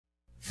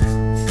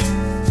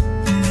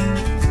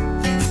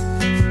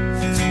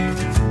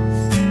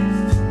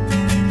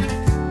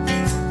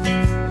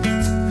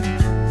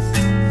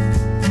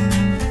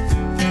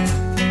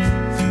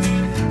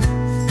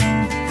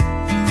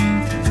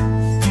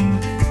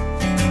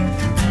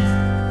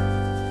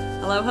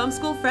Hello,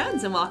 homeschool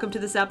friends, and welcome to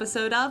this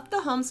episode of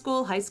the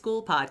Homeschool High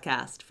School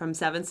podcast from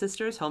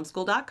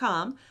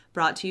SevenSistersHomeschool.com,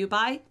 brought to you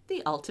by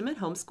the Ultimate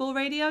Homeschool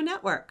Radio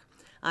Network.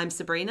 I'm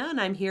Sabrina,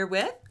 and I'm here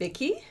with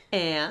Vicki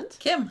and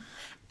Kim.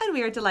 And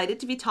we are delighted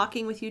to be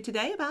talking with you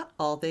today about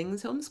all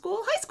things homeschool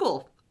high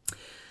school.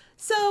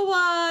 So,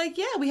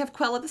 we have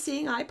Quella the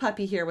Seeing Eye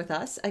puppy here with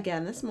us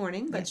again this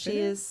morning, but she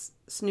is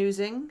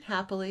snoozing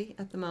happily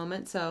at the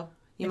moment, so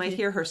you might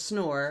hear her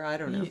snore. I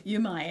don't know. You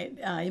might.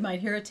 You might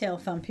hear a tail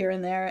thump here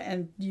and there,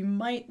 and you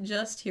might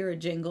just hear a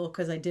jingle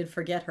because I did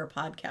forget her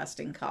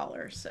podcasting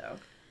collar, so...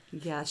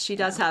 Yeah, she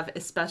does have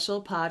a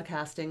special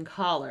podcasting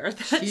collar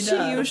that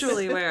she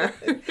usually wears.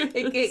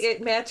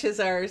 It matches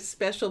our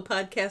special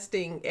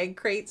podcasting egg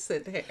crates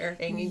that are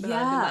hanging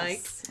behind the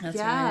mic. That's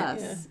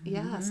right.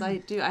 Yeah. Yes, I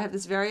do. I have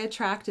this very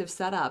attractive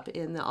setup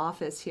in the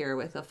office here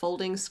with a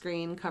folding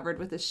screen covered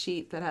with a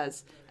sheet that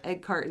has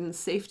egg cartons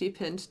safety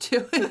pinned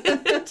to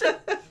it.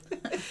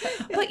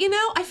 But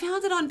I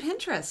found it on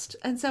Pinterest,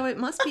 and so it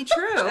must be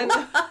true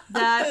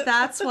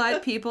that's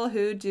what people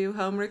who do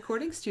home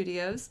recording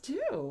studios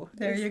do.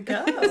 There you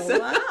go.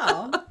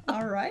 Wow.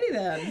 All righty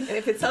then. And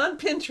if it's on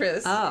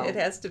Pinterest, it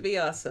has to be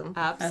awesome.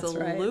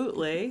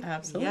 Absolutely.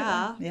 That's right. Absolutely.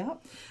 Yeah.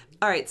 Yep.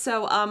 All right,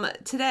 so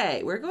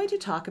today we're going to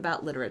talk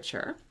about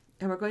literature,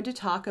 and we're going to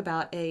talk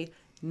about a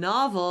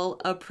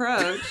novel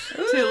approach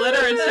to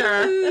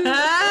literature.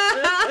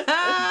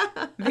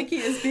 Vicki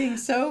is being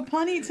so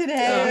punny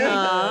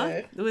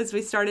today. As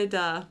we started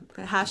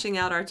hashing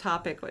out our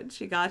topic when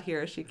she got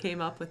here, she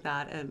came up with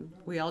that, and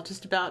we all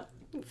just about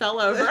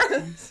fell over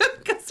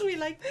because we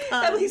like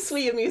puns. At least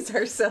we amuse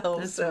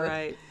ourselves.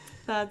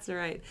 That's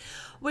right.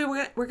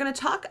 We're going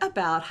to talk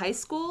about high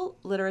school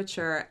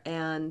literature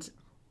and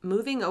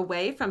moving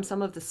away from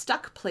some of the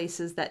stuck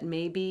places that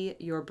maybe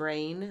your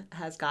brain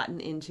has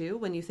gotten into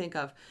when you think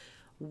of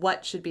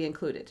what should be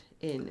included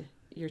in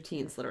your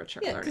teens' literature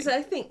learning. Because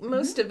I think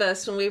most of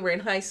us, when we were in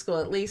high school,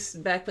 at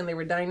least back when they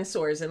were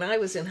dinosaurs and I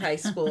was in high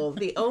school,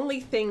 the only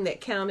thing that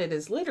counted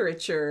as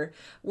literature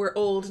were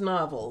old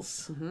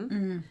novels. Mm-hmm.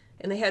 Mm-hmm.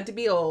 And they had to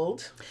be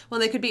old. Well,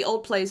 they could be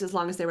old plays as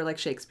long as they were like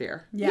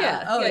Shakespeare.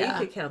 Yeah. You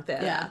could count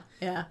that.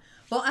 Yeah.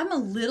 Well, I'm a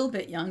little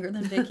bit younger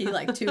than Vicki,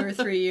 like 2 or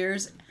 3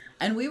 years.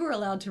 And we were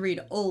allowed to read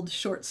old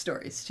short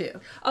stories, too.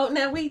 Oh,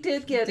 now we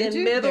did get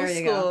in middle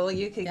school,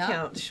 you could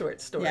count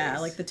short stories. Yeah,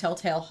 like The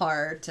Telltale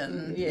Heart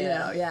and,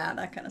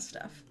 that kind of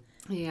stuff.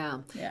 Yeah.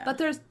 But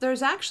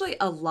there's actually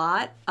a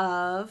lot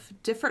of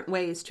different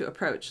ways to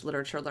approach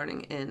literature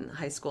learning in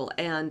high school,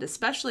 and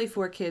especially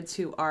for kids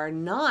who are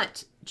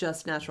not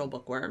just natural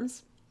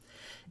bookworms.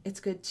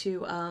 It's good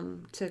to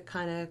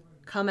kind of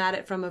come at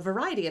it from a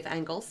variety of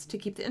angles to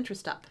keep the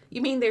interest up.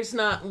 You mean there's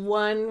not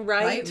one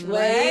right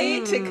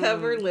way to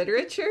cover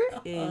literature?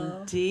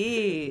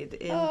 Indeed.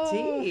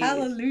 Oh,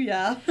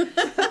 hallelujah.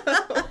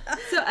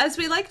 So as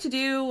we like to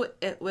do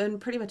in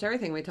pretty much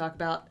everything we talk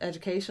about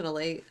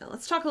educationally,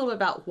 let's talk a little bit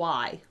about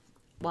why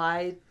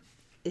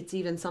it's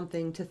even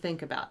something to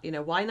think about.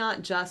 Why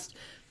not just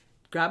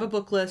grab a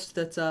book list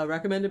that's a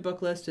recommended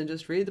book list and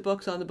just read the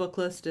books on the book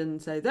list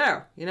and say,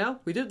 there,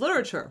 we did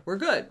literature. We're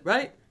good,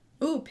 right?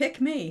 Ooh, pick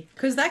me,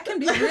 because that can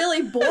be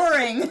really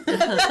boring.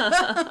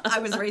 I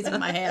was raising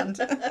my hand.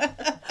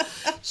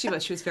 She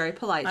was very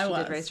polite. She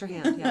did raise her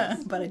hand,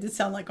 yes. But I did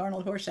sound like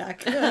Arnold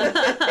Horshack.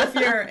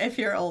 if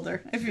you're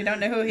older. If you don't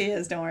know who he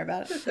is, don't worry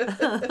about it.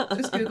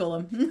 Just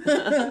Google him.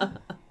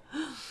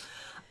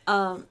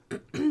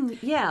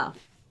 Yeah,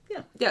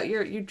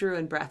 you drew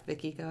in breath,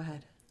 Vicki. Go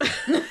ahead.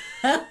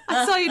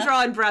 I saw you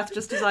draw in breath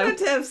just as I would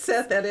have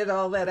said that and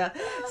all that.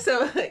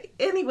 So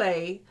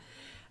anyway,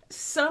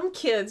 some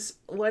kids,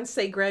 once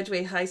they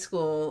graduate high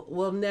school,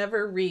 will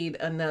never read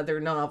another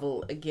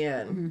novel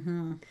again.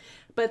 Mm-hmm.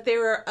 But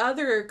there are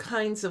other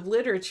kinds of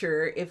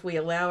literature, if we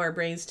allow our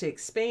brains to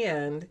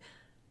expand,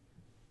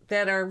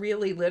 that are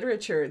really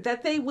literature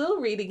that they will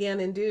read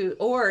again and do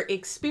or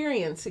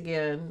experience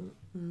again.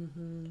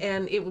 Mm-hmm.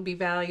 And it would be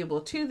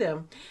valuable to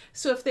them.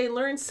 So if they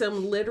learn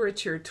some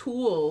literature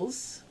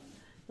tools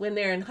when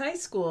they're in high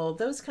school,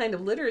 those kind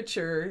of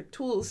literature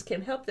tools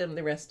can help them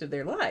the rest of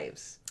their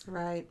lives.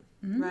 Right.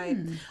 Right.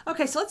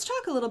 Okay, so let's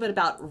talk a little bit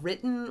about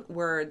written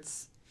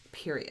words,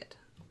 period.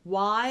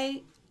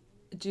 Why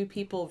do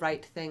people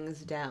write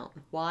things down?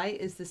 Why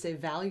is this a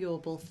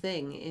valuable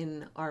thing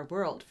in our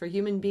world for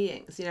human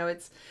beings?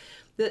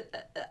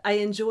 I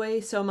enjoy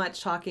so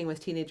much talking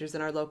with teenagers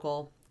in our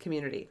local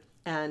community,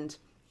 and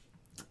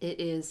it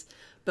is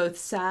both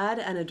sad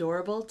and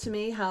adorable to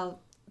me how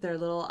their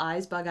little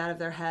eyes bug out of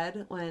their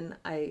head when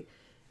I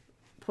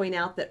point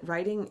out that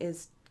writing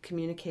is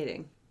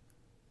communicating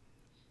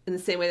in the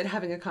same way that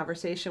having a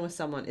conversation with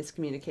someone is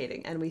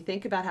communicating. And we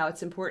think about how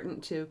it's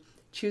important to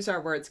choose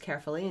our words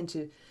carefully and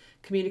to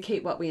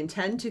communicate what we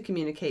intend to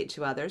communicate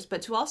to others,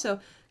 but to also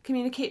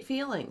communicate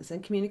feelings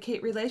and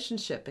communicate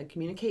relationship and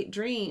communicate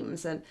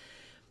dreams. And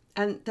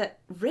and that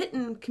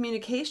written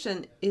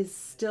communication is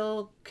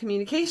still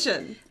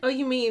communication. Oh,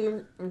 you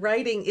mean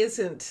writing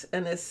isn't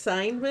an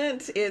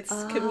assignment? It's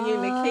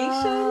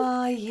communication?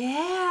 Oh,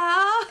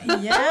 yeah.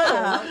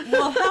 Yeah.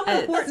 Well, how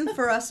important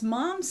for us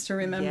moms to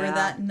remember Yeah.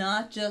 that,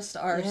 not just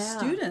our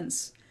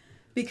students.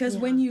 Because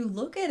when you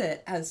look at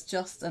it as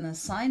just an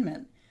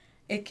assignment,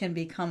 it can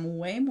become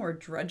way more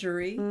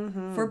drudgery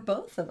for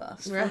both of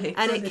us. Right.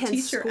 And for it the can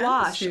teacher and the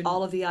squash student.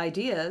 all of the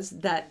ideas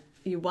that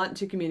you want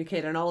to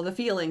communicate and all of the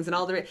feelings and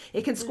all the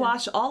it can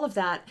squash all of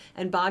that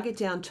and bog it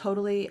down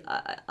totally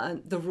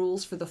the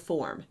rules for the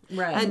form.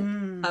 Right.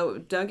 And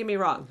don't get me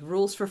wrong,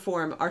 rules for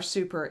form are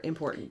super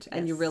important,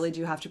 and you really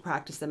do have to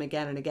practice them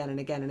again and again and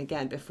again and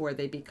again before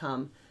they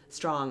become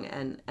strong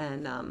and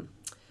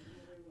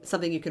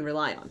something you can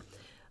rely on.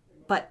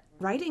 But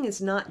writing is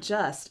not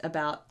just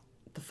about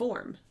the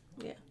form.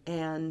 Yeah.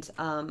 And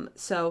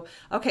so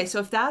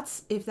if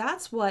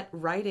that's what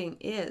writing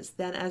is,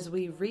 then as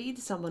we read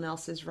someone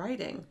else's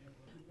writing,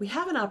 we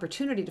have an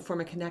opportunity to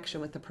form a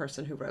connection with the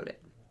person who wrote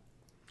it.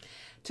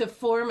 To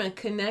form a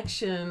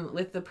connection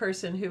with the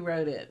person who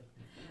wrote it,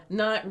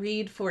 not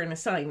read for an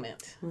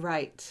assignment.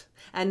 Right.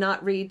 And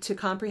not read to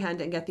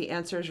comprehend and get the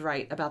answers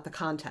right about the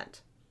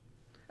content.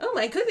 Oh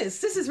my goodness,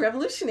 this is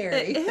revolutionary.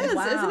 It is,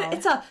 Wow. isn't it?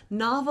 It's a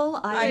novel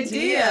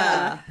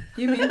idea.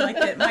 You mean like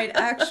it might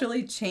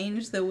actually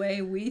change the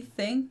way we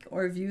think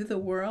or view the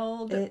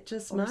world? It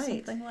just or might.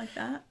 something like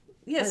that?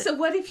 Yeah, so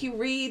what if you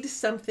read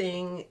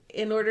something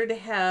in order to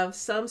have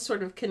some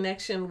sort of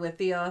connection with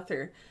the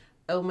author?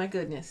 Oh my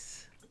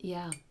goodness.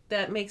 Yeah.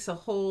 That makes a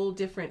whole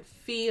different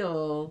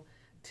feel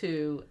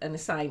to an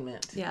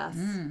assignment. Yes.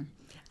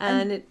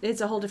 And it's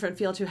a whole different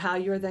feel to how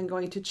you're then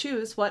going to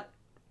choose what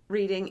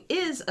reading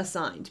is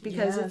assigned,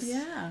 because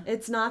Yes.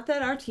 it's not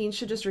that our teens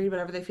should just read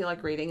whatever they feel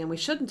like reading, and we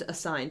shouldn't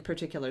assign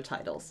particular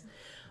titles,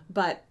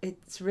 but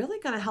it's really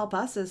going to help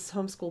us as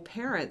homeschool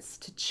parents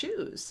to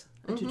choose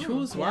and to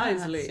choose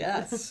wisely.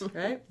 Yes.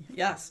 Right?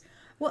 Yes.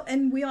 Well,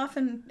 and we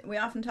often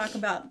talk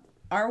about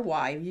our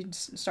why. You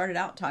started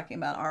out talking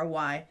about our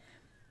why.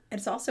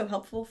 It's also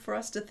helpful for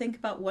us to think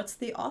about what's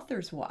the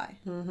author's why.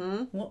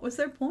 Mm-hmm. What was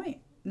their point?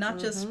 Not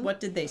just what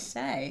did they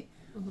say,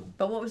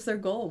 but what was their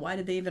goal? Why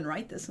did they even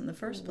write this in the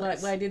first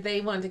place? Why did they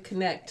want to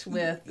connect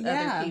with other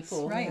Yes,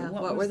 people? right. Yeah.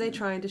 What What was were they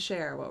trying to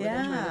share? What were they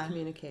trying to Yeah.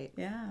 communicate?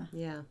 Yeah.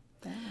 Yeah.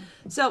 Yeah.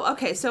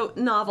 So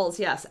novels,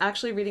 yes.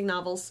 Actually, reading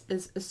novels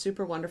is a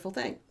super wonderful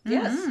thing.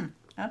 Yes.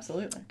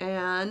 Absolutely.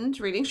 And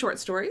reading short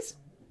stories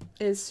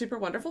is a super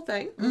wonderful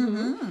thing.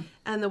 Mm-hmm.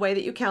 And the way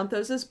that you count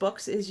those as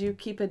books is you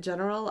keep a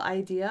general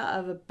idea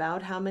of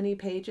about how many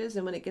pages,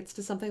 and when it gets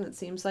to something that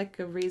seems like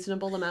a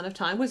reasonable amount of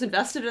time was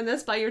invested in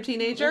this by your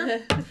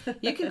teenager,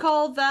 you can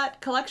call that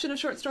collection of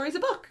short stories a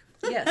book.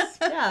 Yes.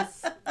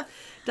 Yes.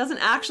 Doesn't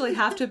actually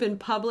have to have been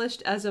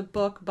published as a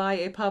book by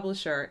a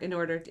publisher in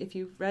order, if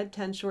you read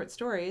 10 short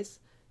stories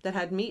that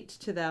had meat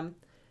to them,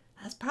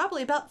 that's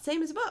probably about the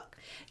same as a book.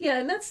 Yeah,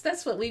 and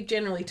that's what we've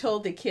generally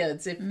told the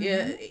kids. If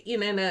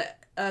in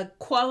a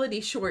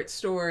quality short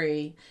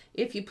story,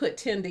 if you put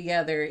 10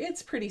 together,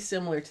 it's pretty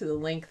similar to the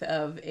length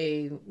of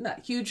a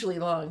not hugely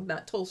long,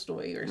 not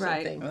Tolstoy or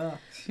Right. something,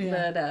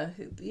 Yeah.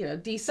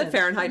 but decent. But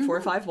Fahrenheit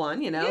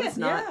 451, Yeah, it's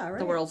not yeah, the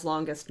right. world's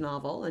longest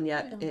novel, and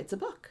yet it's a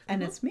book.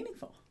 And it's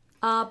meaningful.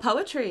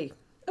 Poetry.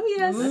 Oh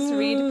yes. Let's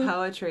read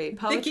poetry.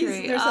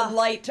 Poetry. There's a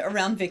light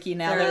around Vicky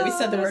now that we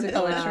said the word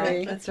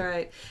poetry. That's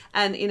right.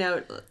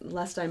 And,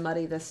 lest I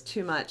muddy this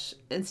too much,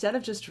 instead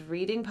of just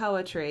reading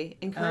poetry,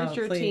 encourage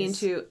your teen please.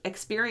 to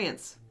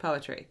experience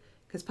poetry.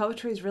 Because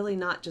poetry is really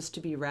not just to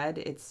be read,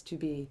 it's to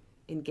be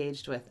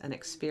engaged with and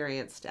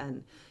experienced.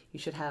 And you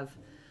should have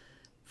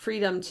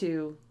freedom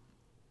to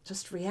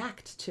just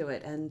react to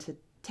it and to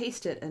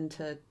taste it and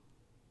to,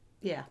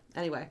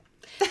 anyway.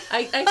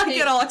 I I think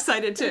get all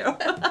excited too.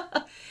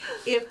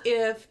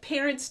 if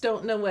parents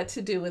don't know what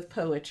to do with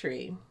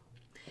poetry,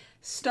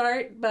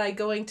 start by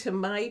going to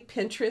my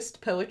Pinterest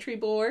poetry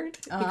board.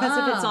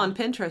 Because if it's on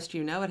Pinterest,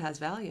 it has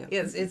value.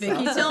 It's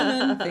Vicky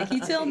Tillman. Vicky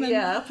Tillman.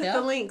 Yeah, I'll put Yep.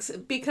 the links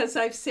because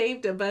I've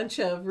saved a bunch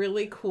of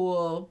really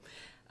cool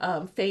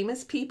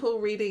famous people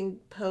reading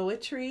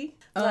poetry.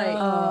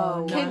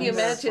 Can you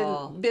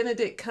wonderful. imagine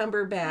Benedict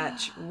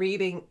Cumberbatch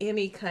reading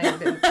any kind of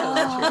poetry?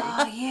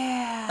 Oh,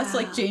 yeah. That's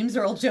like James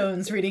Earl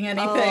Jones reading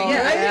anything. Oh, right?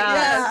 yeah,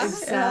 Yeah.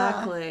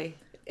 exactly.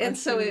 And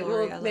so it Lori,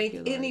 I will love make you,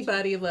 Lori.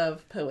 anybody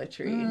love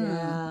poetry.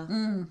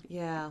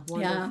 Yeah,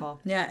 wonderful.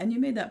 Yeah, and you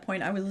made that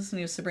point. I was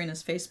listening to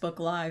Sabrina's Facebook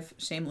Live,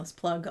 shameless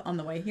plug, on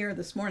the way here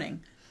this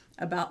morning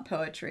about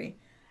poetry.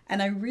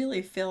 And I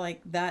really feel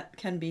like that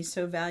can be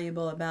so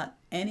valuable about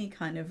any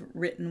kind of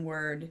written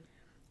word.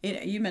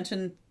 You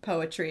mentioned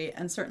poetry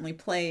and certainly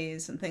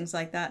plays and things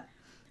like that.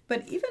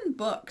 But even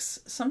books,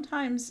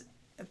 sometimes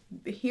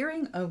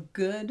hearing a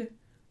good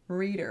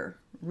reader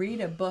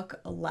read a book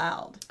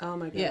aloud Oh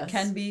my goodness. Yes.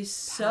 can be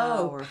so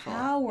Powerful.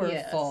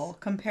 powerful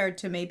compared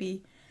to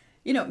maybe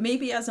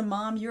as a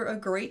mom you're a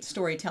great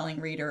storytelling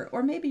reader,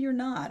 or maybe you're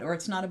not, or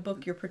it's not a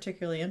book you're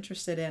particularly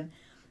interested in,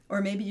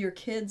 Or maybe your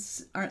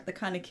kids aren't the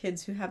kind of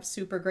kids who have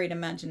super great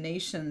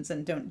imaginations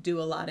and don't do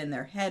a lot in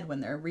their head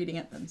when they're reading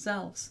it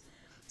themselves.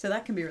 So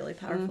that can be really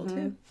powerful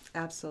too.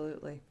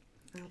 Absolutely.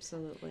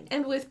 Absolutely.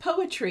 And with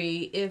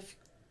poetry, if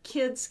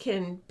kids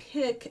can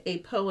pick a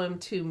poem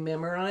to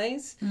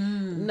memorize,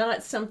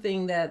 not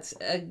something that's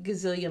a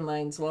gazillion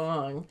lines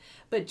long,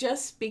 but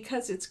just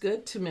because it's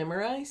good to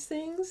memorize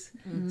things,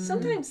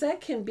 sometimes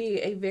that can be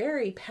a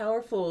very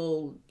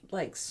powerful,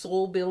 like,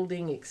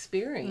 soul-building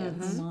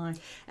experience. Oh my.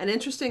 And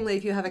interestingly,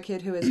 if you have a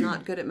kid who is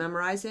not good at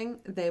memorizing,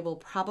 they will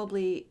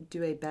probably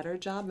do a better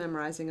job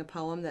memorizing a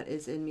poem that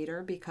is in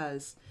meter,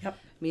 because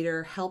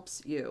meter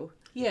helps you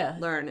Yeah.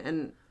 learn.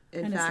 And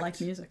in And fact, it's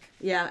like music.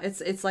 yeah,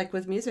 it's like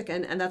with music,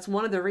 and that's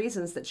one of the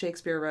reasons that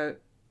Shakespeare wrote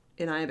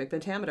in iambic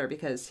pentameter,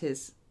 because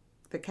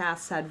the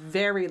casts had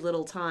very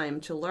little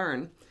time to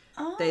learn.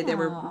 They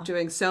were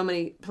doing so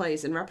many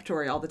plays in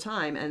repertory all the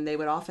time, and they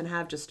would often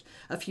have just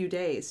a few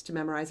days to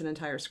memorize an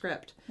entire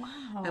script.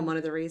 Wow. And one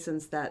of the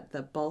reasons that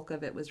the bulk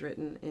of it was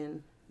written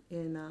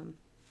in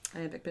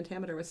iambic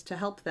pentameter was to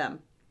help them.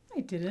 I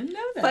didn't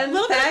know that. Fun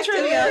Little bit of fact of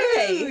trivia. the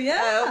day. Yeah.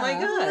 Oh my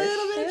A gosh.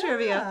 little bit of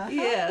trivia.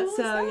 Yeah.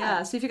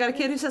 So if you got a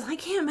kid who says, I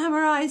can't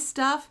memorize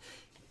stuff,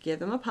 give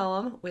them a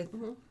poem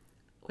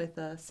with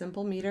a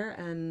simple meter,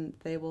 and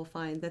they will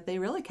find that they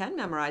really can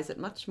memorize it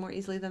much more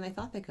easily than they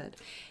thought they could.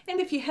 And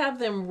if you have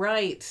them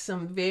write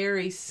some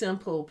very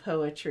simple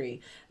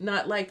poetry,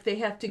 not like they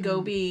have to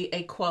go be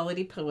a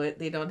quality poet,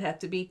 they don't have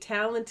to be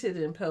talented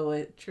in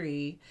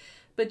poetry,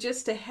 but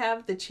just to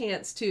have the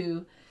chance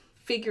to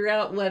figure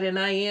out what an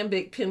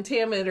iambic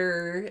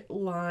pentameter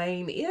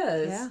line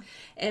is,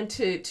 and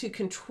to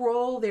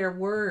control their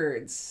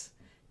words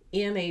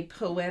in a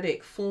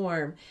poetic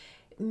form,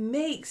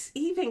 makes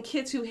even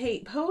kids who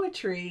hate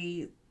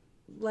poetry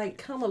like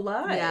come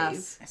alive.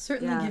 Yes. It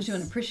certainly gives you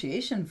an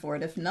appreciation for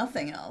it, if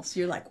nothing else.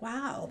 You're like,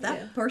 wow,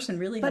 that person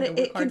really had But to work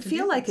it hard can to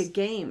feel do like this. a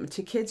game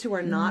to kids who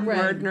are not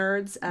word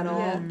nerds at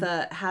all.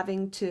 The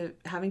having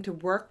to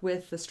work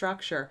with the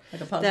structure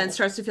Like a puzzle. then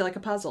starts to feel like a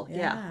puzzle.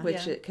 Yeah.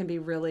 Which it can be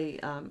really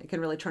it can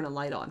really turn a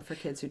light on for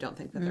kids who don't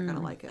think that they're going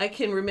to like it. I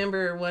can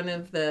remember one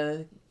of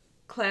the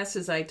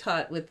classes I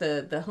taught with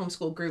the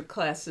homeschool group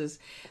classes.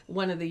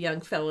 One of the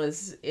young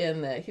fellas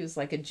he was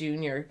like a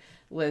junior,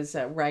 was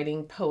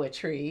writing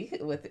poetry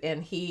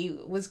and he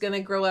was going to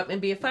grow up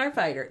and be a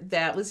firefighter.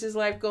 That was his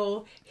life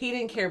goal. He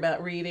didn't care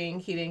about reading.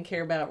 He didn't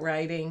care about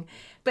writing,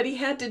 but he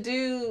had to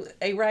do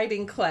a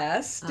writing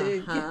class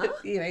to get,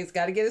 he's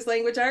got to get his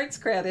language arts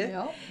credit.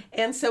 Yep.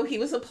 And so he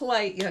was a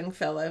polite young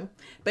fellow,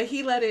 but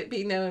he let it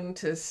be known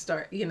to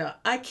start,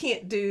 I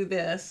can't do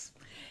this.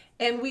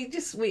 And we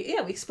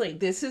explained,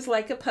 this is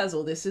like a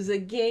puzzle. This is a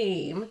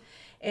game.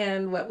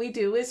 And what we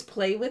do is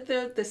play with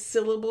the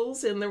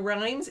syllables and the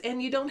rhymes,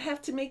 and you don't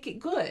have to make it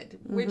good.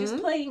 We're just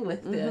playing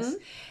with this.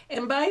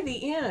 And by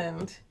the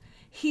end,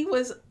 he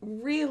was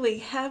really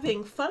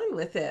having fun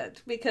with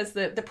it because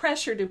the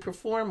pressure to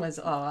perform was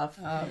off.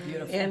 Oh,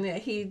 beautiful. And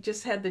he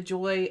just had the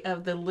joy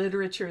of the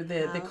literature,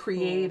 the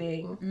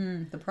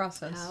creating. The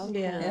process.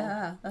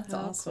 Yeah. That's How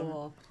awesome.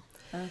 cool.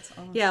 That's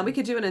awesome. Yeah, we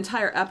could do an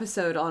entire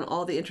episode on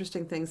all the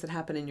interesting things that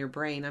happen in your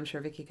brain. I'm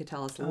sure Vicki could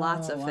tell us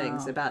lots of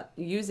things about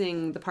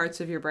using the parts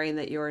of your brain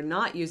that you're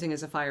not using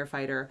as a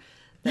firefighter,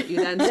 that you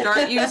then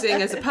start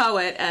using as a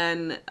poet,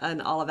 and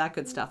all of that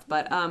good stuff.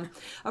 But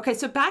okay,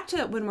 so back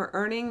to when we're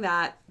earning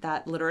that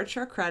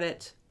literature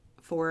credit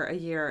for a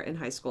year in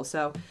high school.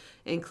 So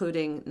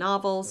including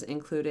novels,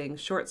 including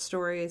short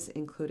stories,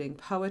 including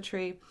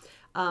poetry.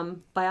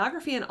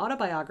 Biography and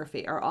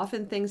autobiography are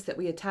often things that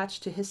we attach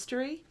to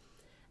history.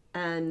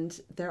 And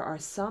there are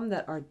some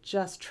that are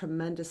just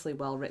tremendously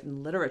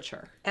well-written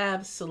literature.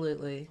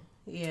 Absolutely.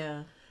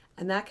 Yeah.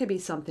 And that could be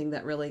something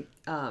that really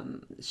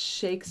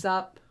shakes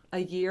up a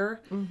year,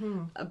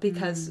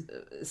 because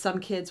some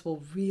kids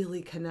will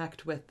really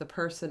connect with the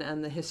person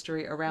and the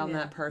history around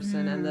that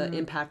person and the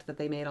impact that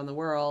they made on the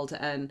world.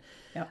 And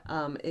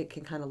it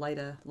can kind of light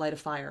a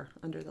fire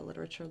under the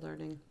literature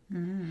learning.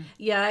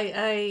 Yeah,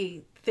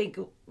 I think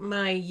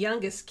my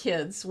youngest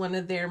kids, one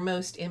of their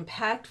most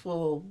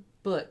impactful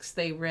books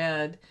they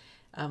read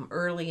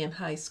early in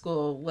high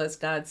school was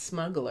God's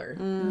Smuggler.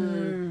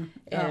 And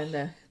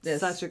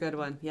Such a good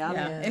one.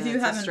 Yeah. If you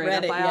It's a haven't straight read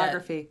up it yet,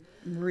 biography.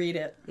 read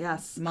it.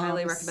 Yes, Moms,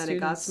 highly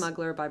recommended. God's students.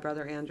 Smuggler by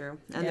Brother Andrew.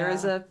 And there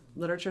is a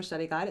literature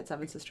study guide at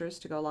Seven Sisters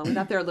to go along with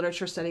that. There are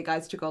literature study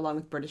guides to go along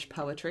with British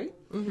poetry.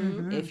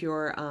 If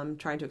you're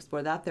trying to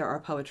explore that, there are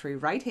poetry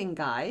writing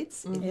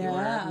guides if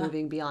you're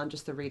moving beyond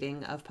just the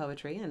reading of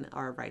poetry and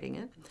are writing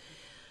it.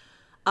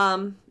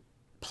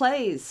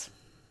 Plays.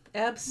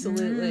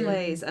 Absolutely.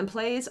 Plays. And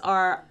plays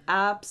are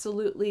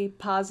absolutely,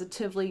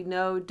 positively,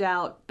 no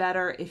doubt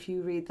better if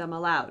you read them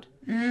aloud.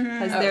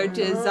 because they're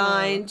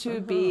designed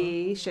to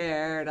be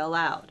shared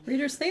aloud.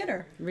 Reader's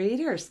Theater.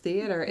 Reader's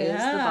Theater is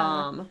the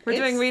bomb. We're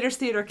doing Reader's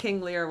Theater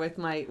King Lear with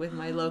my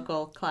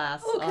local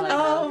class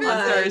on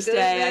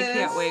Thursday. I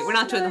can't wait. We're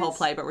not doing the whole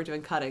play, but we're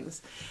doing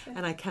cuttings,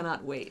 and I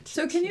cannot wait.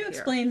 So can you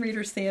explain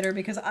Reader's Theater?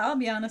 Because I'll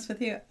be honest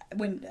with you,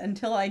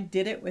 until I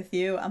did it with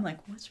you, I'm like,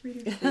 what's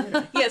Reader's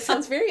Theater? Yeah, it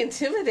sounds very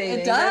intimidating.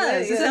 It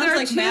does. So there are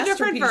like two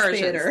different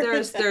Masterpiece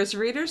versions. There's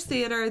Reader's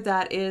Theater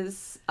that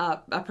is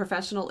a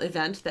professional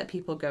event that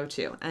people go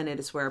to, and it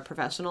is where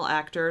professional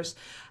actors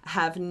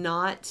have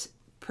not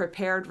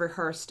prepared,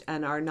 rehearsed,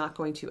 and are not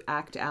going to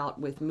act out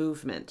with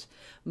movement,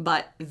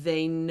 but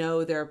they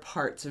know their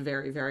parts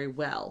very, very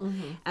well.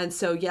 And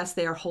so, yes,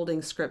 they are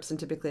holding scripts, and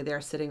typically they are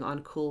sitting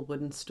on cool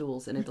wooden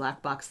stools in a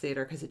black box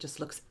theater because it just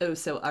looks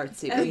so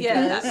artsy.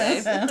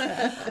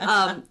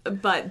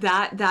 But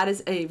that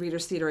is a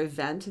Reader's Theater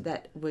event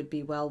that would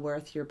be well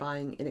worth your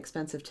buying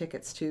inexpensive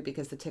tickets to,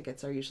 because the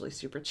tickets are usually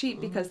super cheap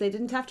because they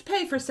didn't have to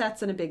pay for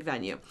sets in a big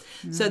venue.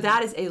 So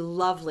that is a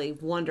lovely,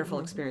 wonderful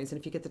experience, and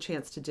if you get the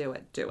chance to do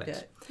it, do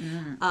it.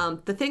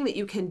 The thing that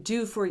you can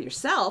do for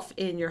yourself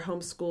in your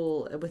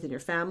homeschool, within your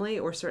family,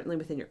 or certainly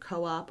within your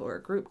co-op or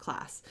a group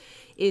class,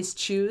 is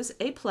choose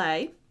a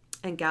play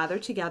and gather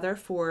together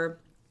for,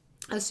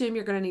 assume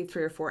you're going to need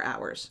 3 or 4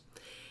 hours,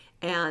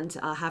 and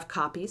have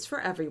copies for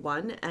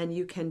everyone. And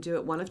you can do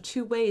it one of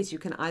 2 ways. You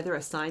can either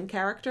assign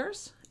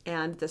characters,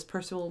 and this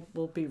person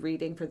will be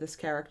reading for this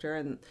character,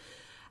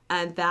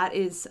 and that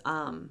is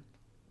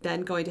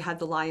then going to have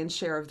the lion's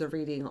share of the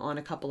reading on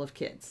a couple of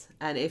kids.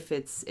 And if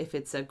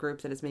it's a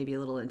group that is maybe a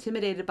little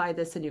intimidated by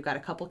this, and you've got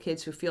a couple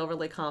kids who feel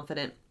really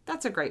confident,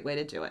 that's a great way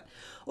to do it.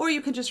 Or you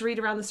can just read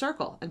around the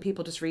circle, and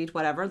people just read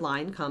whatever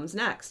line comes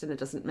next, and it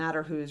doesn't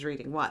matter who's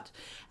reading what,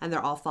 and they're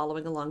all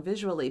following along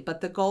visually.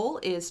 But the goal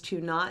is to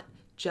not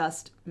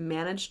just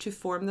manage to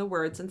form the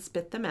words and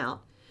spit them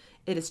out.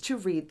 It is to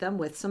read them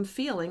with some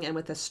feeling and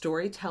with a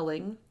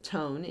storytelling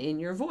tone in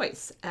your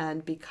voice.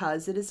 And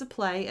because it is a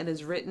play and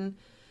is written,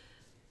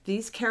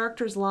 these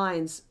characters'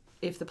 lines,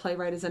 if the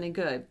playwright is any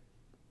good,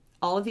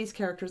 all of these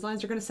characters'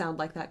 lines are going to sound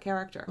like that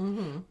character.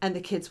 And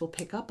the kids will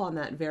pick up on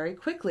that very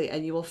quickly.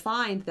 And you will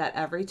find that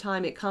every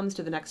time it comes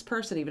to the next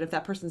person, even if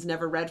that person's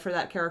never read for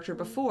that character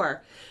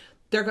before,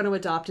 they're going to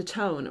adopt a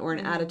tone or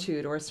an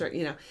attitude or a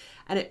certain,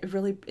 and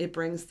it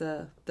brings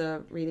the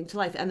reading to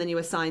life. And then you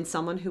assign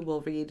someone who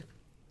will read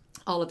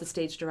all of the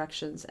stage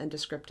directions and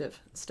descriptive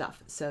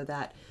stuff, so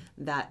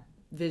that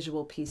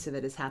visual piece of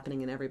it is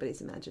happening in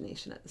everybody's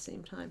imagination at the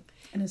same time.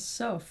 And it's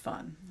so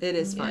fun. It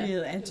is fun.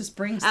 Really, it just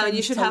brings and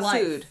you should to have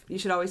life. Food. You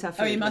should always have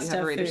food. Oh, you must when you have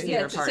have a Reader's food.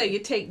 Theater Yeah, party. so you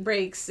take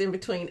breaks in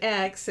between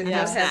acts and you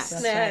have snacks.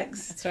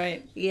 snacks. That's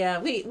right.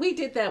 Yeah, we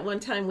did that one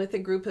time with a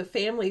group of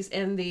families,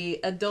 and the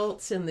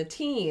adults and the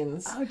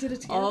teens did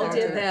it together. all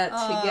did that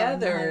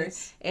together.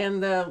 Nice.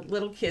 And the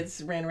little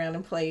kids ran around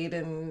and played,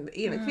 and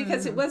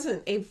because it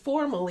wasn't a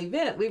formal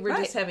event, we were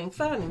just having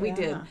fun. We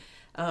did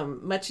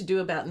Much Ado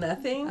About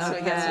Nothing, so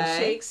we got some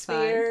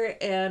Shakespeare,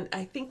 and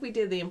I think we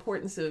did The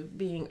Importance of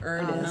Being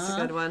Earnest. That's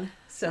a good one.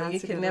 So That's you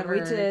a can good never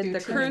one. We did do The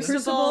too many.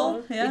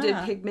 Crucible. Yeah. We did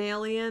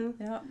Pygmalion.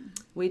 Yep.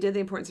 We did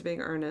The Importance of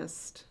Being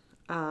Earnest.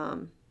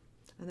 And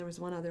there was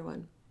one other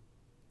one.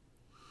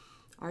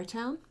 Our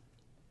Town,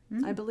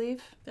 I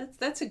believe.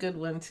 That's a good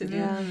one to do.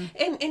 Yeah.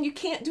 And you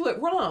can't do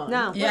it wrong.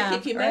 No. Like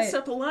if you mess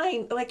up a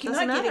line, you're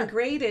Doesn't not getting matter.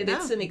 graded. No.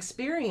 It's an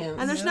experience.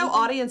 And there's no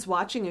audience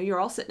watching you. You're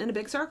all sitting in a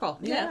big circle.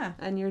 Yeah.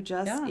 And you're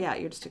just,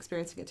 you're just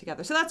experiencing it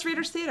together. So that's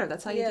Reader's Theater.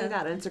 That's how you do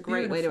that. And it's a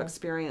great way to Beautiful.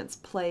 experience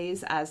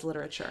plays as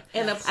literature.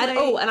 And a play.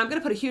 And I'm going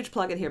to put a huge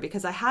plug in here,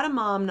 because I had a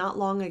mom not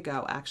long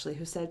ago, actually,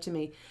 who said to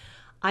me,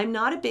 I'm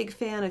not a big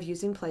fan of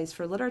using plays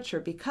for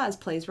literature because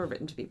plays were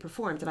written to be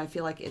performed. And I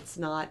feel like it's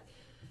not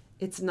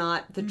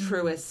the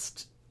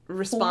truest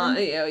response.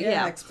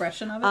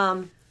 Expression of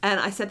it. And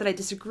I said that I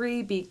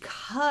disagree,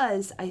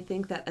 because I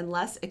think that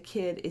unless a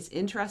kid is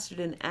interested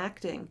in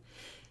acting,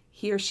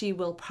 he or she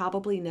will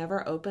probably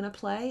never open a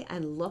play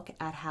and look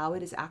at how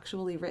it is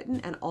actually written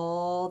and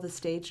all the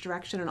stage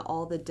direction and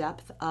all the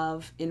depth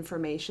of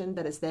information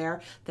that is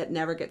there that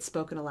never gets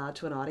spoken aloud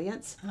to an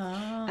audience.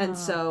 And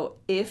so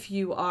if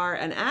you are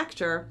an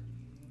actor,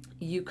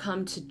 you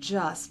come to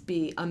just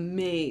be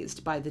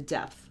amazed by the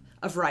depth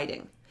of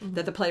writing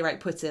that the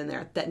playwright puts in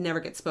there that never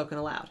gets spoken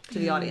aloud to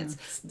the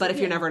audience. But if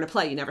you're never in a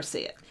play, you never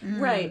see it.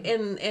 Right.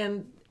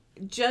 And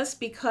just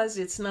because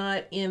it's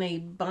not in a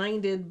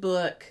binded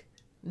book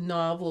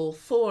novel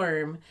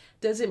form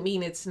doesn't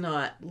mean it's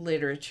not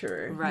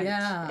literature. Right.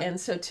 Yeah.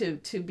 And so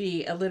to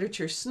be a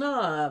literature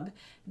snob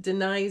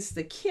denies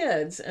the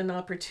kids an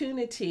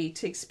opportunity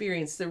to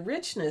experience the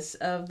richness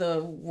of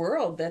the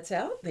world that's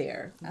out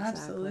there.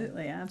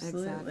 Absolutely.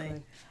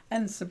 Exactly.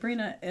 And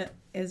Sabrina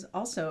is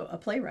also a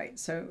playwright,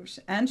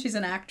 and she's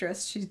an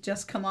actress. She's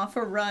just come off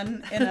a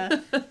run in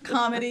a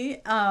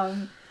comedy,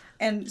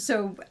 and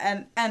some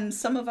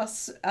of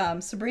us,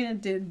 Sabrina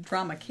did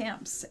drama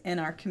camps in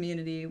our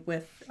community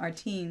with our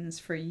teens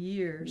for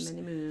years.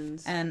 Many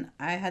moons. And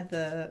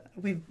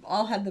we've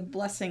all had the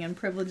blessing and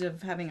privilege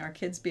of having our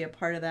kids be a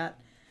part of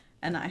that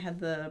and I had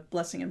the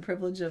blessing and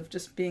privilege of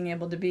just being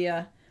able to be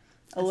a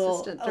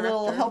Assistant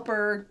little director.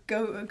 helper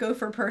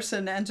gopher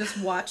person and just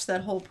watch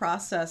that whole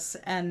process.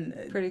 And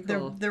Pretty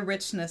cool. The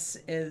richness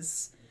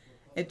is,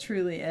 it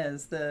truly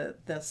is the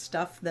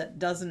stuff that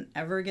doesn't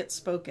ever get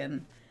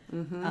spoken,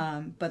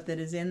 but that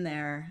is in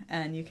there.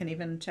 And you can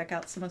even check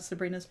out some of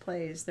Sabrina's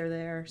plays. They're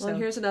there. Well,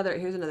 here's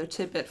another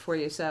tidbit for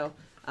you. So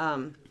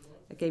I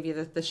gave you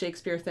the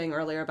Shakespeare thing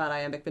earlier about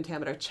iambic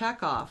pentameter.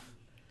 Chekhov,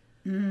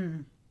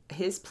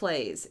 his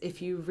plays,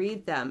 if you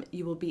read them,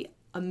 you will be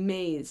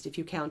amazed if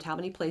you count how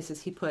many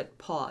places he put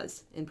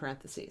pause in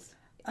parentheses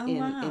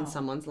in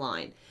someone's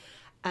line.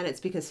 And it's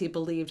because he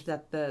believed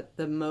that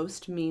the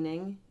most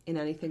meaning in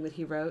anything that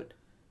he wrote,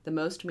 the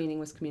most meaning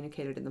was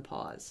communicated in the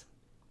pause.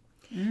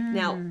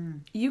 Now,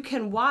 you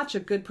can watch a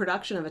good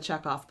production of a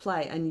Chekhov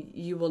play and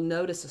you will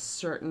notice a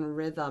certain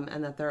rhythm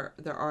and that there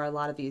are a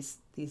lot of these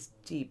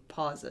deep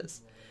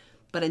pauses.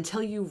 But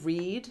until you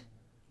read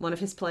one of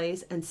his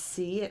plays and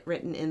see it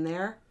written in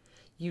there,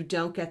 you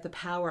don't get the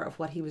power of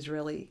what he was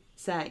really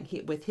saying.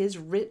 With his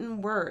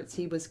written words,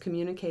 he was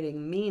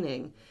communicating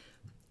meaning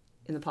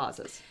in the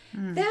pauses.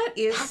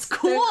 That's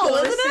cool, the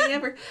coolest isn't it? thing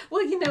ever.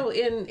 Well, you know,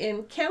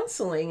 in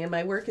counseling, in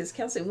my work as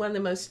counseling, one of the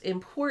most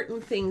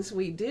important things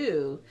we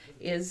do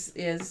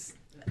is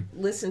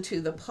listen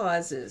to the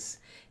pauses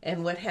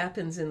and what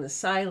happens in the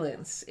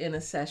silence in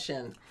a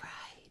session.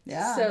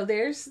 Yeah. So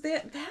there's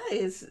that. That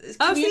is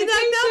Oh, see,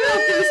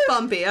 that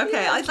goosebummy.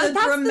 Okay, The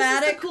that's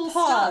dramatic cool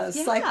pause.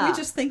 stuff. Like, Yeah. we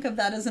just think of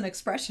that as an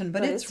expression,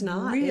 but it's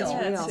not. real.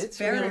 It's real. It's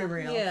very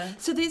real. Yeah.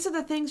 So these are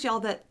the things, y'all,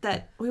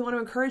 that we want to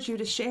encourage you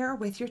to share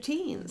with your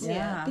teens.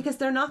 Yeah. Because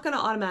they're not going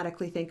to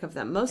automatically think of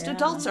them. Most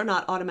adults are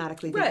not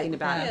automatically thinking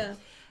about Yeah. it.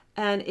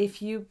 And if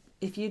you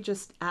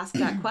just ask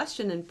that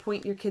question and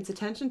point your kids'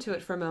 attention to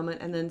it for a moment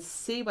and then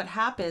see what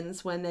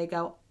happens when they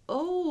go,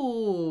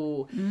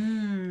 oh,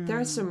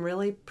 there's some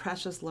really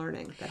precious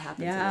learning that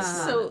happens in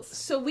this moment.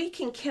 So we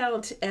can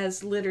count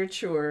as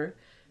literature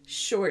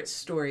short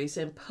stories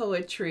and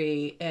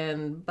poetry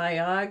and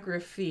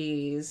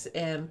biographies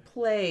and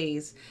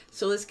plays.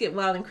 So let's get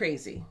wild and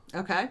crazy.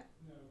 Okay,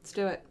 let's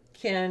do it.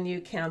 Can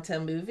you count a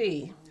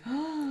movie?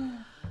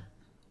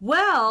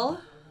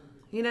 Well,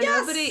 you know,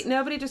 Yes!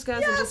 nobody just goes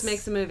and just Yes!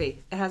 makes a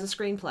movie. It has a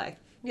screenplay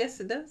Yes,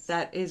 it does.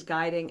 that is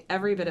guiding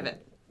every bit of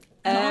it.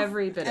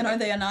 Every bit And of are it.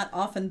 they not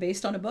often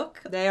based on a book?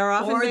 They are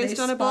often or based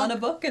they on a spawn book.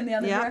 a book in the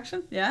other Yeah.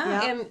 direction?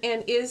 Yeah.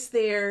 And is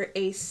there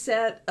a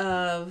set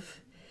of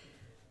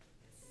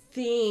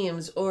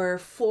themes or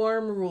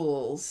form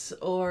rules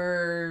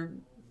or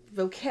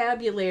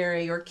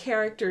vocabulary or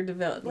character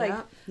development?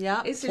 Like,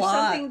 yeah. is there Plot.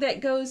 something that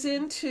goes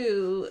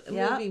into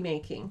Yeah. movie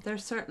making? There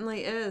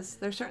certainly is.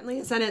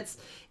 And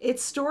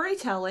it's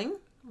storytelling.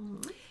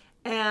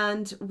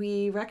 And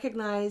we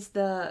recognize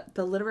the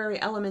literary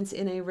elements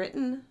in a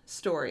written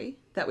story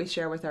that we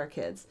share with our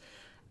kids.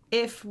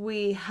 If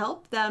we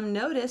help them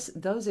notice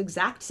those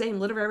exact same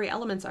literary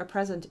elements are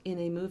present in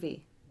a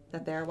movie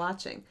that they're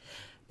watching,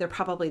 they're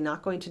probably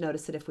not going to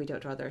notice it if we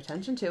don't draw their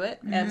attention to it.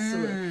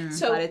 Absolutely.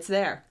 So But it's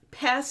there.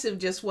 passive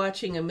just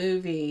watching a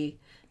movie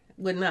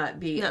would not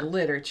be a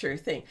literature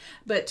thing.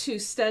 But to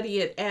study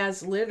it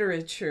as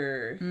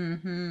literature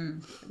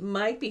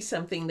might be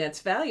something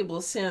that's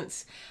valuable,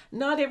 since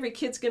not every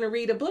kid's going to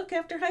read a book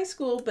after high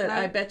school, but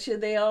I Right. bet you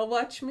they all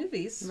watch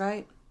movies.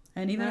 Right.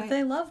 And even Right. if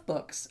they love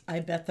books, I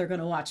bet they're going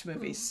to watch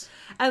movies.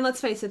 And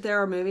let's face it,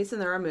 there are movies and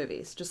there are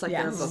movies, just like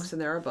there are Yes. books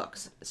and there are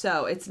books.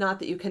 So it's not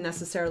that you can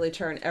necessarily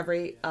turn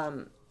every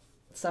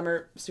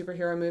summer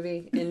superhero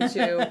movie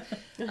into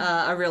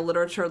a real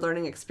literature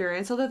learning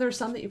experience, although there's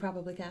some that you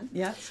probably can.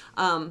 Yes.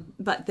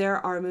 But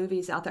there are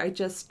movies out there. I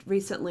just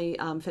recently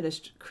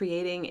finished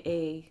creating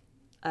a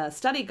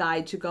study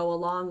guide to go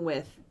along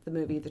with the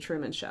movie The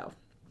Truman Show.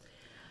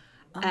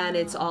 And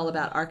it's all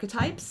about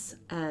archetypes,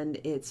 and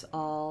it's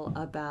all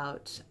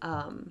about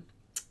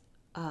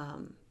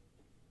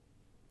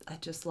I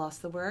just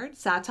lost the word.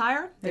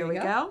 Satire. There we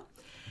go.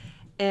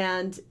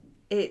 And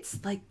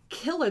it's like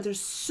killer. There's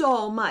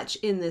so much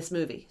in this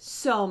movie,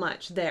 so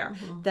much there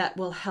that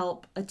will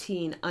help a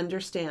teen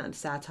understand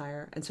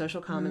satire and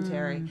social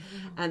commentary,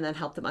 and then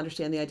help them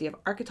understand the idea of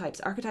archetypes.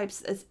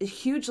 Archetypes is a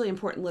hugely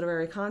important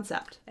literary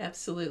concept,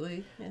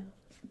 Absolutely. Yeah.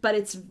 but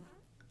it's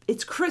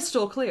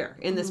crystal clear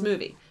in this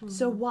movie.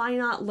 So why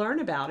not learn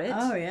about it?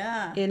 Oh,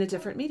 yeah. In a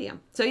different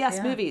medium. So yes,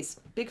 Yeah. movies,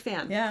 big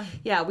fan.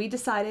 Yeah. We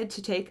decided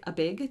to take a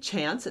big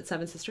chance at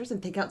Seven Sisters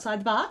and think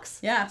outside the box.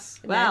 Yes.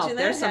 Wow, Imagine that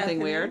there's something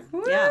happening. weird.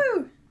 Woo! Yeah.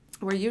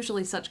 We're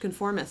usually such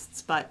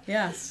conformists, but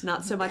Yes.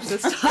 not so much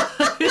this time.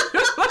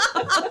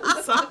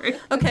 Sorry.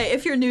 Okay,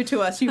 if you're new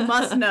to us, you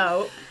must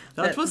know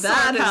That was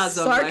that is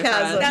sarcasm, my friend.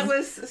 sarcasm. That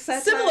was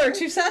satire. Similar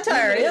to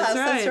satire. Yes,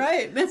 that's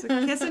right. It's a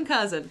kissing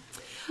cousin.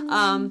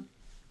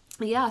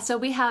 So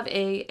we have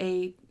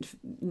a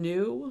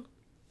new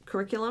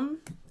curriculum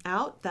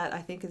out that I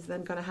think is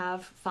then going to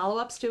have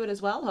follow-ups to it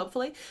as well,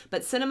 hopefully.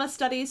 But Cinema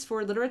Studies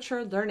for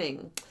Literature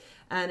Learning.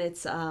 And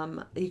it's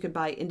you could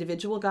buy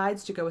individual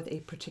guides to go with a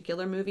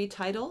particular movie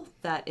title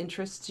that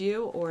interests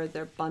you, or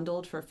they're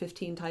bundled for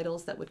 15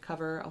 titles that would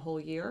cover a whole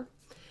year.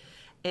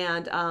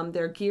 And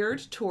they're geared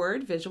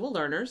toward visual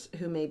learners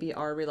who maybe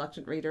are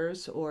reluctant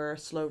readers or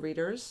slow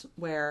readers,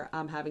 where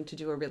having to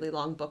do a really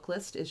long book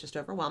list is just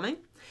overwhelming.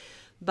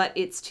 But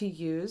it's to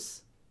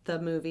use the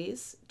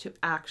movies to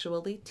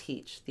actually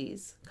teach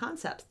these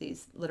concepts,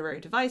 these literary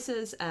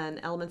devices and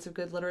elements of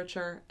good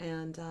literature,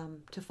 and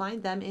to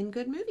find them in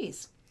good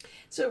movies.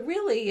 So it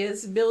really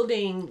is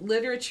building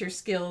literature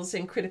skills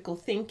and critical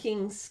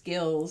thinking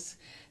skills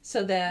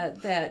so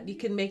that you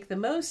can make the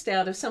most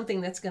out of something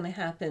that's going to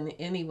happen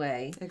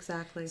anyway.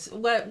 Exactly. So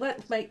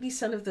what might be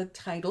some of the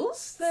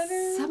titles that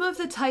are... Some of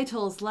the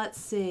titles,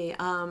 let's see.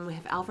 We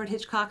have Alfred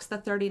Hitchcock's The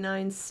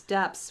 39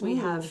 Steps. We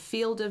have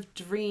Field of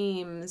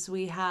Dreams.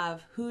 We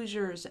have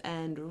Hoosiers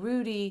and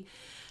Rudy.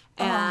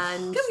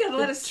 And we got a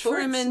lot of sports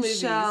Truman movies.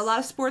 Show, a lot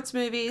of sports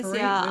movies. Great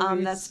yeah,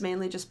 movies. That's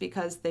mainly just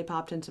because they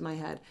popped into my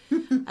head.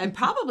 I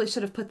probably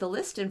should have put the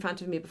list in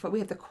front of me before. We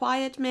have The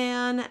Quiet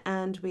Man,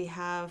 and we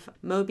have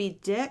Moby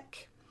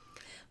Dick.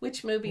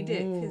 Which Moby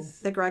Dick is...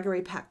 The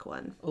Gregory Peck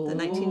one, the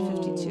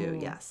 1952,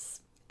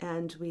 yes.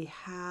 And we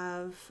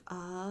have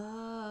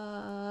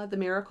The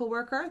Miracle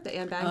Worker, the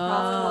Anne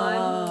Bancroft one.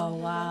 Oh,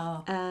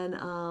 wow.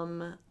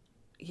 And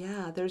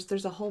yeah, there's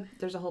a whole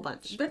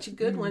bunch. A bunch of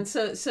good ones.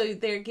 So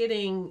they're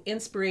getting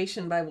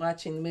inspiration by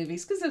watching the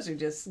movies, because those are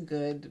just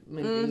good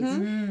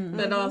movies,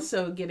 but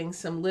also getting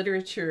some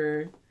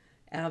literature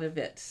out of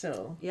it.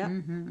 So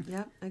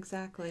Yep,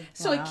 exactly.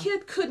 So a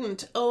kid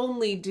couldn't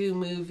only do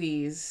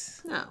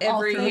movies All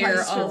every through year high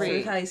all school.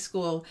 through high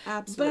school.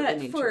 Absolutely But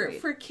need to for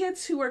read. for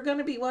kids who are going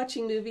to be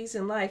watching movies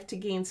in life to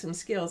gain some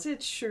skills,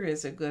 it sure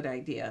is a good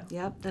idea.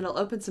 Yep, and it'll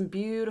open some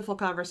beautiful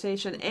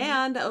conversation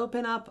and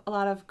open up a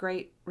lot of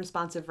great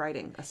responsive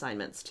writing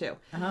assignments too.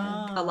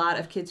 A lot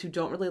of kids who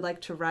don't really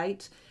like to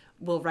write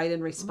will write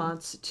in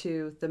response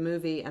to the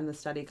movie and the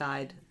study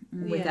guide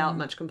without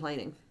much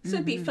complaining. So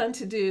it'd be fun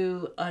to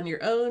do on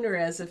your own or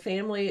as a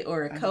family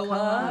or a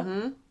co-op.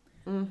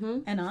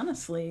 And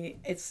honestly,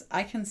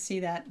 I can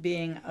see that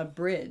being a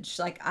bridge.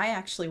 Like, I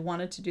actually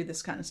wanted to do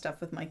this kind of stuff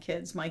with my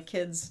kids. My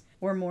kids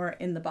were more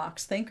in the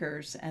box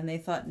thinkers, and they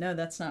thought, no,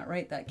 that's not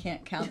right. That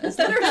can't count as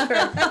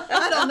literature.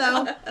 I don't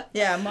know.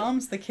 Yeah,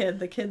 mom's the kid.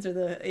 The kids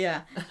are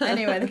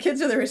Anyway, the kids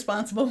are the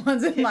responsible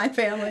ones in my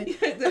family.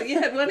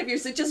 You had one of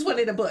yours that just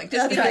wanted a book. That's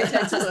Just give me a right.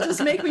 textbook.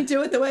 Just make me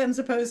do it the way I'm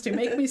supposed to.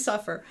 Make me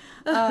suffer.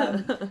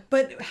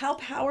 But how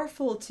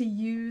powerful to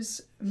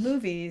use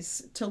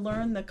movies to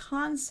learn the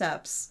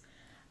concepts,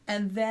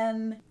 and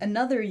then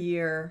another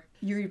year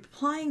you're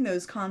applying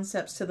those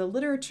concepts to the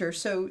literature.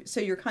 So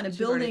you're kind of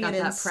building it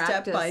in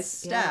step by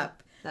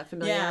step. That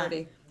familiarity.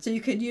 Yeah. So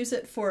you could use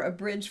it for a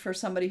bridge for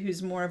somebody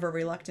who's more of a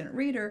reluctant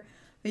reader,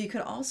 but you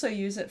could also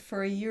use it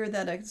for a year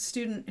that a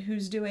student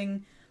who's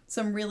doing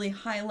some really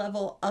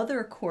high-level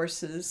other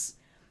courses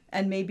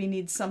and maybe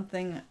needs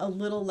something a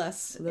little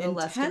less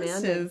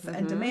intensive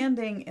and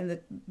demanding in the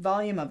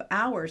volume of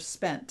hours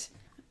spent,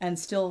 and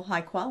still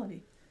high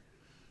quality.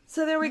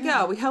 So there we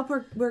go. We hope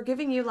we're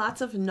giving you lots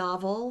of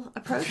novel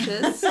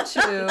approaches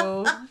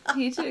to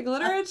teaching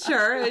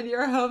literature in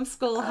your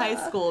homeschool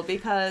high school,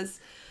 because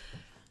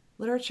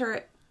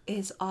literature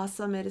is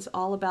awesome. It is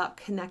all about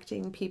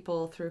connecting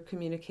people through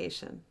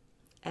communication.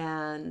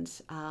 And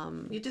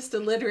You just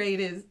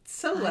alliterated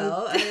so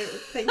well.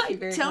 Thank you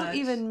very much. I don't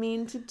even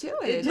mean to do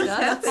it. It just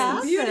happens.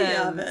 That's the beauty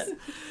of it.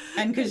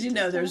 And because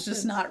there's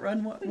just not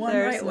one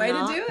right way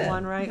to do it.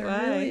 One right There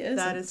way. really isn't.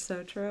 That is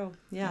so true.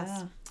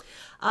 Yes.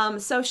 Yeah.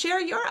 So share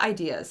your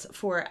ideas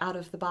for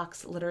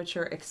out-of-the-box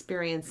literature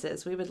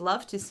experiences. We would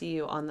love to see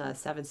you on the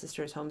Seven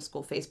Sisters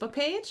Homeschool Facebook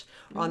page,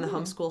 or on the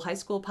Homeschool High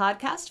School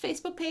Podcast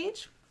Facebook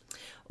page,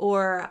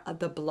 or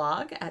the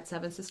blog at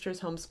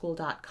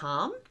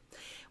sevensistershomeschool.com.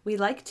 We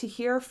like to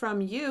hear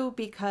from you,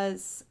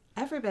 because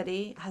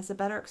everybody has a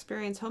better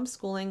experience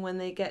homeschooling when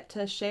they get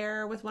to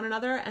share with one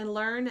another and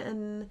learn.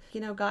 And,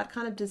 God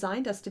kind of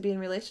designed us to be in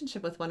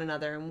relationship with one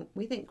another. And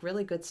we think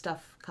really good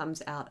stuff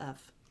comes out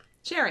of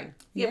sharing.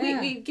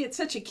 Yeah, we get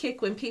such a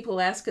kick when people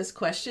ask us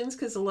questions,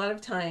 because a lot of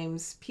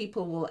times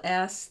people will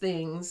ask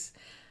things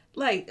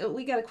like,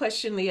 we got a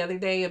question the other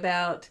day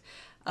about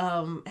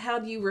how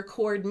do you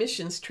record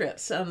missions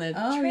trips on the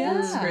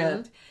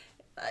transcript.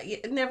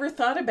 I never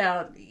thought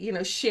about,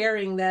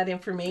 sharing that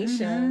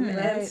information. right.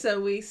 And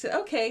so we said,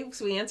 okay,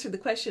 so we answered the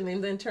question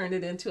and then turned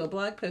it into a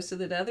blog post so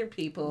that other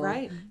people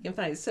can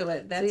find it. So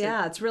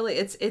it's really,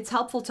 it's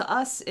helpful to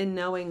us in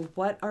knowing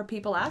what are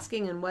people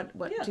asking and what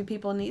do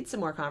people need some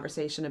more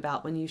conversation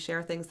about when you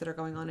share things that are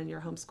going on in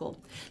your homeschool.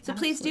 So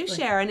please do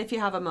share. And if you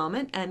have a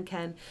moment and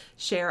can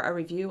share a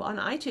review on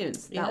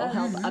iTunes, that will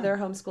help other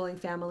homeschooling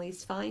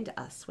families find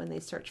us when they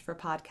search for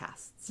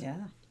podcasts. Yeah.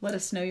 Let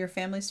us know your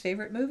family's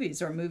favorite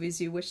movies, or movies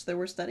you wish there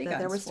were study guides for.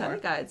 There were study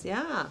guides,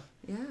 yeah.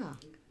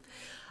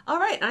 All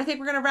right, and I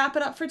think we're going to wrap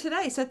it up for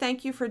today. So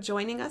thank you for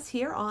joining us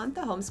here on the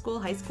Homeschool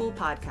High School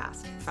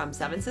Podcast from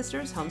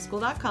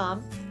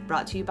SevenSistersHomeschool.com,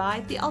 brought to you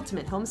by the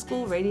Ultimate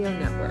Homeschool Radio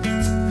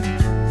Network.